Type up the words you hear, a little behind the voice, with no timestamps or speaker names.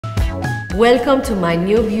Welcome to my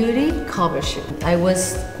new beauty complexion. I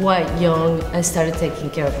was quite young. I started taking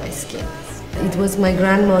care of my skin. It was my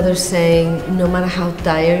grandmother saying, no matter how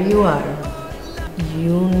tired you are,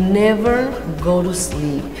 you never go to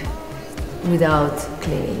sleep without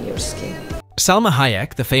cleaning your skin. Salma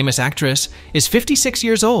Hayek, the famous actress, is 56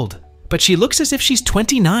 years old, but she looks as if she's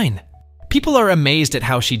 29. People are amazed at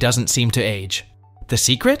how she doesn't seem to age. The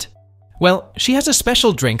secret? Well, she has a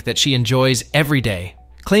special drink that she enjoys every day,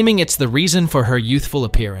 claiming it's the reason for her youthful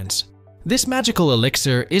appearance. This magical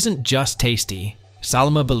elixir isn't just tasty.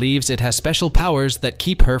 Salma believes it has special powers that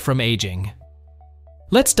keep her from aging.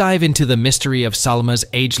 Let's dive into the mystery of Salma's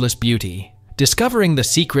ageless beauty, discovering the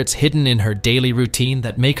secrets hidden in her daily routine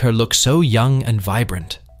that make her look so young and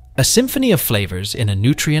vibrant. A symphony of flavors in a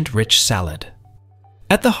nutrient-rich salad.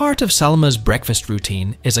 At the heart of Salma's breakfast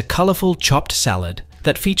routine is a colorful chopped salad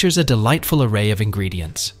that features a delightful array of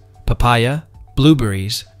ingredients: papaya,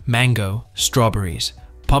 blueberries, mango, strawberries,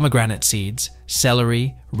 pomegranate seeds,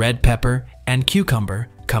 celery, red pepper, and cucumber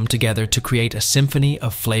come together to create a symphony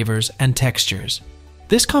of flavors and textures.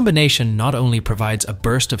 This combination not only provides a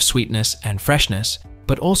burst of sweetness and freshness,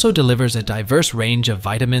 but also delivers a diverse range of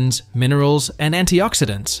vitamins, minerals, and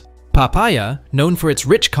antioxidants. Papaya, known for its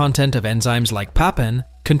rich content of enzymes like papain,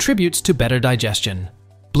 contributes to better digestion.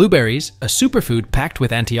 Blueberries, a superfood packed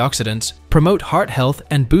with antioxidants, promote heart health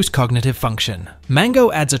and boost cognitive function. Mango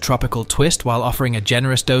adds a tropical twist while offering a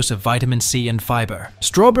generous dose of vitamin C and fiber.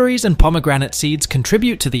 Strawberries and pomegranate seeds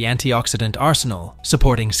contribute to the antioxidant arsenal,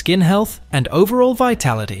 supporting skin health and overall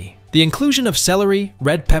vitality. The inclusion of celery,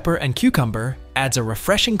 red pepper, and cucumber adds a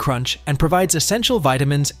refreshing crunch and provides essential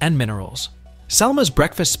vitamins and minerals. Salma's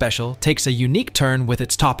breakfast special takes a unique turn with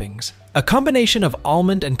its toppings, a combination of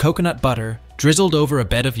almond and coconut butter drizzled over a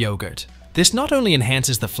bed of yogurt. This not only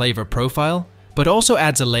enhances the flavor profile, but also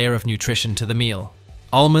adds a layer of nutrition to the meal.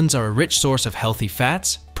 Almonds are a rich source of healthy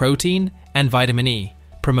fats, protein, and vitamin E,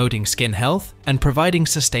 promoting skin health and providing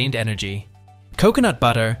sustained energy. Coconut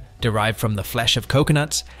butter, derived from the flesh of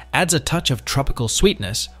coconuts, adds a touch of tropical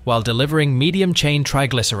sweetness while delivering medium-chain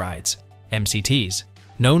triglycerides, MCTs,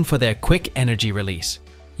 known for their quick energy release.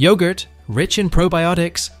 Yogurt, rich in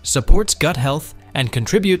probiotics, supports gut health and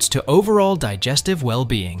contributes to overall digestive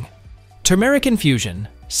well-being. Turmeric infusion.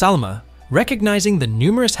 Salma, recognizing the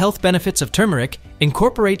numerous health benefits of turmeric,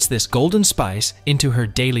 incorporates this golden spice into her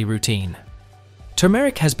daily routine.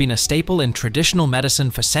 Turmeric has been a staple in traditional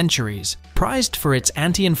medicine for centuries, prized for its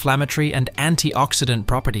anti-inflammatory and antioxidant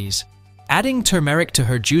properties. Adding turmeric to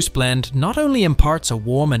her juice blend not only imparts a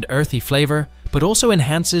warm and earthy flavor, but also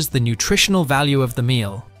enhances the nutritional value of the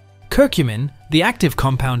meal. Curcumin, the active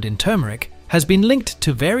compound in turmeric, has been linked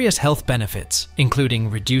to various health benefits, including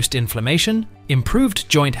reduced inflammation, improved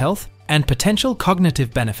joint health, and potential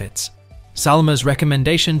cognitive benefits. Salma's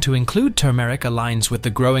recommendation to include turmeric aligns with the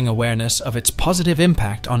growing awareness of its positive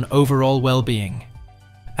impact on overall well-being.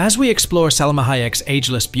 As we explore Salma Hayek's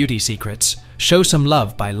ageless beauty secrets, show some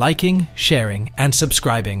love by liking, sharing, and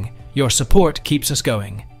subscribing. Your support keeps us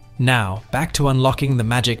going. Now, back to unlocking the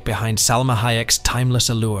magic behind Salma Hayek's timeless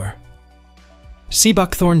allure. Sea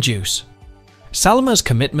Buckthorn Juice. Salma's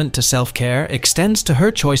commitment to self-care extends to her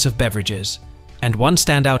choice of beverages, and one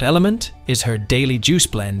standout element is her daily juice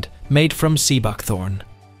blend made from sea buckthorn.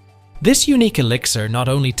 This unique elixir not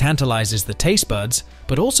only tantalizes the taste buds,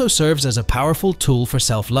 but also serves as a powerful tool for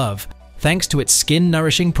self-love, thanks to its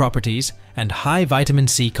skin-nourishing properties and high vitamin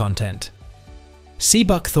C content. Sea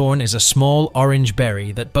buckthorn is a small orange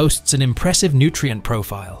berry that boasts an impressive nutrient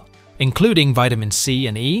profile, including vitamin C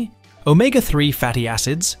and E, omega-3 fatty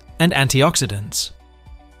acids, and antioxidants.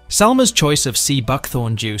 Salma's choice of sea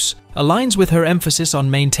buckthorn juice aligns with her emphasis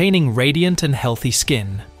on maintaining radiant and healthy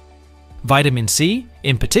skin. Vitamin C,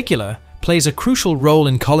 in particular, plays a crucial role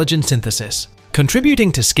in collagen synthesis,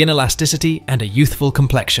 contributing to skin elasticity and a youthful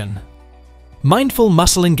complexion. Mindful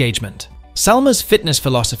muscle engagement. Salma's fitness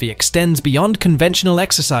philosophy extends beyond conventional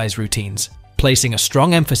exercise routines, placing a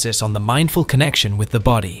strong emphasis on the mindful connection with the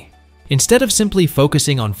body. Instead of simply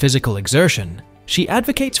focusing on physical exertion, she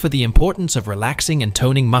advocates for the importance of relaxing and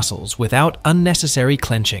toning muscles without unnecessary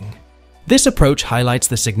clenching. This approach highlights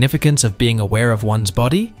the significance of being aware of one's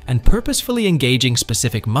body and purposefully engaging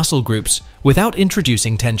specific muscle groups without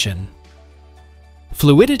introducing tension.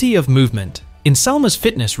 Fluidity of movement. In Salma's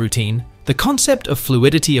fitness routine, the concept of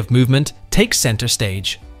fluidity of movement takes center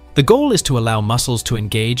stage. The goal is to allow muscles to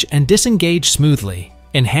engage and disengage smoothly,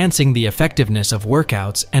 enhancing the effectiveness of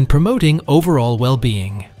workouts and promoting overall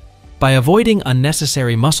well-being. By avoiding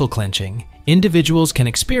unnecessary muscle clenching, individuals can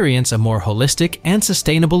experience a more holistic and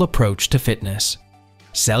sustainable approach to fitness.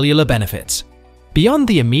 Cellular benefits. Beyond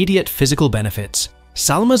the immediate physical benefits,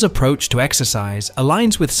 Salma's approach to exercise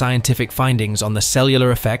aligns with scientific findings on the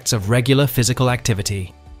cellular effects of regular physical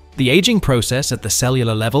activity. The aging process at the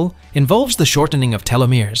cellular level involves the shortening of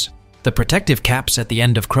telomeres, the protective caps at the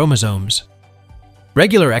end of chromosomes.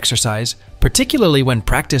 Regular exercise, particularly when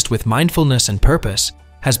practiced with mindfulness and purpose,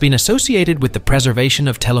 has been associated with the preservation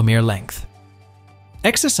of telomere length.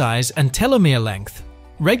 Exercise and telomere length.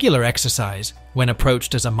 Regular exercise, when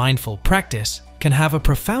approached as a mindful practice, can have a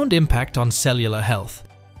profound impact on cellular health.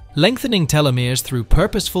 Lengthening telomeres through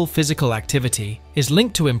purposeful physical activity is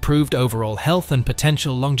linked to improved overall health and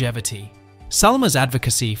potential longevity. Salma's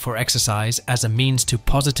advocacy for exercise as a means to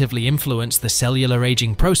positively influence the cellular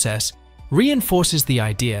aging process reinforces the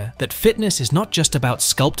idea that fitness is not just about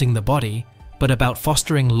sculpting the body, but about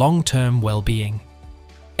fostering long-term well-being.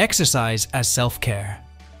 Exercise as self-care.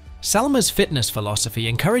 Salma's fitness philosophy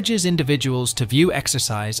encourages individuals to view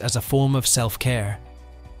exercise as a form of self-care.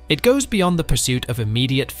 It goes beyond the pursuit of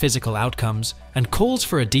immediate physical outcomes and calls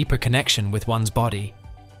for a deeper connection with one's body.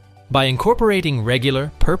 By incorporating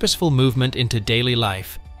regular, purposeful movement into daily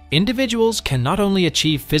life, individuals can not only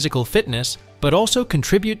achieve physical fitness, but also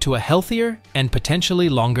contribute to a healthier and potentially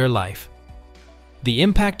longer life. The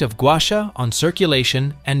impact of gua sha on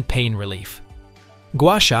circulation and pain relief.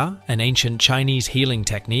 Gua sha, an ancient Chinese healing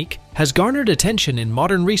technique, has garnered attention in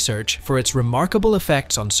modern research for its remarkable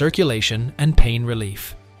effects on circulation and pain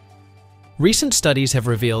relief. Recent studies have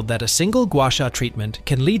revealed that a single gua sha treatment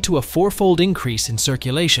can lead to a fourfold increase in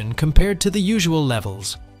circulation compared to the usual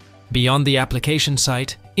levels. Beyond the application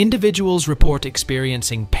site, individuals report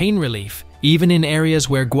experiencing pain relief even in areas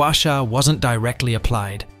where gua sha wasn't directly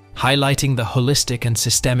applied, highlighting the holistic and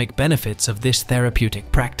systemic benefits of this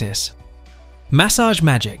therapeutic practice. Massage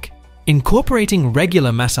magic. Incorporating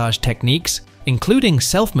regular massage techniques, including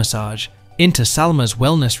self-massage, into Salma's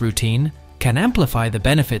wellness routine can amplify the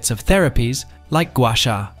benefits of therapies like gua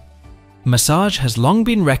sha. Massage has long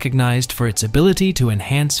been recognized for its ability to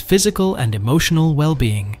enhance physical and emotional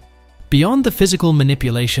well-being. Beyond the physical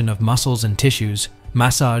manipulation of muscles and tissues,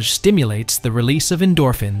 massage stimulates the release of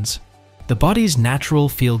endorphins, the body's natural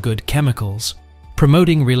feel-good chemicals,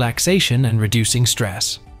 promoting relaxation and reducing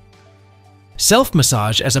stress.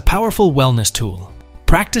 Self-massage as a powerful wellness tool.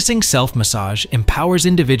 Practicing self-massage empowers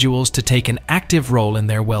individuals to take an active role in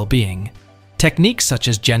their well-being. Techniques such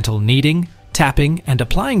as gentle kneading, tapping, and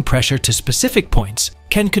applying pressure to specific points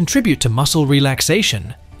can contribute to muscle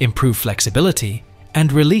relaxation, improve flexibility,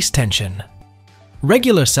 and release tension.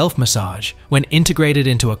 Regular self-massage, when integrated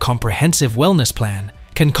into a comprehensive wellness plan,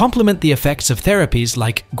 can complement the effects of therapies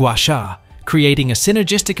like gua sha, creating a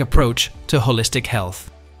synergistic approach to holistic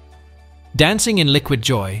health. Dancing in liquid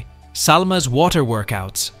joy. Salma's water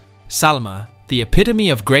workouts. Salma, the epitome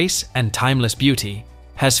of grace and timeless beauty,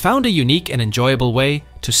 has found a unique and enjoyable way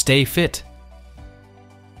to stay fit.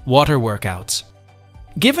 Water workouts.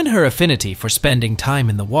 Given her affinity for spending time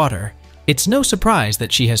in the water, it's no surprise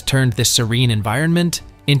that she has turned this serene environment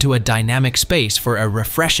into a dynamic space for a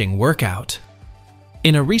refreshing workout.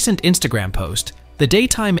 In a recent Instagram post, the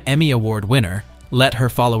Daytime Emmy Award winner let her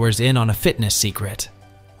followers in on a fitness secret.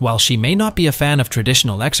 While she may not be a fan of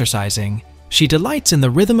traditional exercising, she delights in the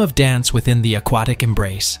rhythm of dance within the aquatic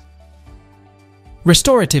embrace.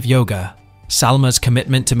 Restorative yoga. Salma's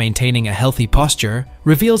commitment to maintaining a healthy posture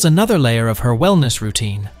reveals another layer of her wellness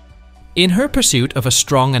routine. In her pursuit of a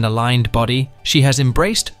strong and aligned body, she has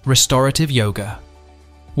embraced restorative yoga.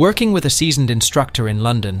 Working with a seasoned instructor in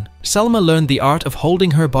London, Salma learned the art of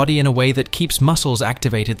holding her body in a way that keeps muscles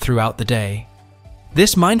activated throughout the day.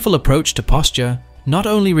 This mindful approach to posture not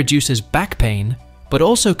only reduces back pain, but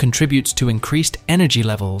also contributes to increased energy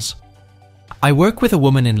levels. I work with a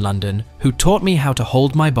woman in London who taught me how to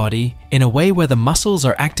hold my body in a way where the muscles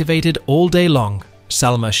are activated all day long,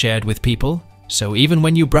 Salma shared with People, so even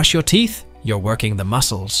when you brush your teeth, you're working the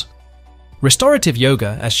muscles. Restorative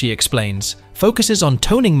yoga, as she explains, focuses on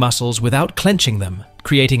toning muscles without clenching them,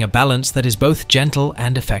 creating a balance that is both gentle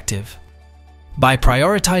and effective. By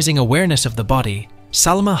prioritizing awareness of the body,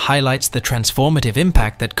 Salma highlights the transformative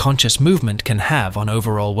impact that conscious movement can have on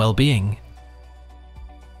overall well-being.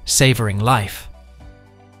 Savoring life.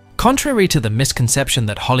 Contrary to the misconception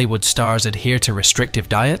that Hollywood stars adhere to restrictive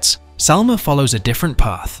diets, Salma follows a different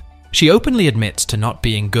path. She openly admits to not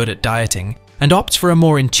being good at dieting and opts for a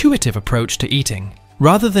more intuitive approach to eating.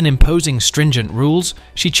 Rather than imposing stringent rules,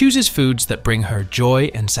 she chooses foods that bring her joy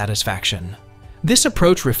and satisfaction. This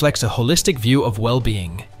approach reflects a holistic view of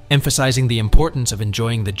well-being, emphasizing the importance of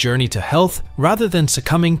enjoying the journey to health rather than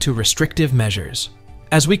succumbing to restrictive measures.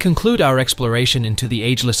 As we conclude our exploration into the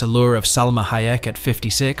ageless allure of Salma Hayek at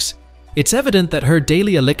 56, it's evident that her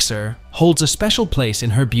daily elixir holds a special place in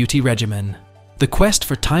her beauty regimen. The quest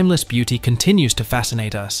for timeless beauty continues to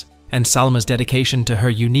fascinate us, and Salma's dedication to her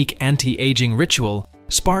unique anti-aging ritual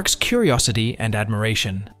sparks curiosity and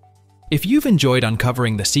admiration. If you've enjoyed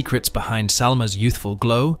uncovering the secrets behind Salma's youthful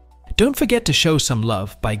glow, don't forget to show some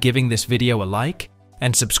love by giving this video a like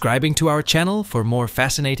and subscribing to our channel for more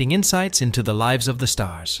fascinating insights into the lives of the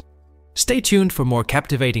stars. Stay tuned for more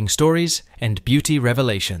captivating stories and beauty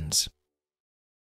revelations.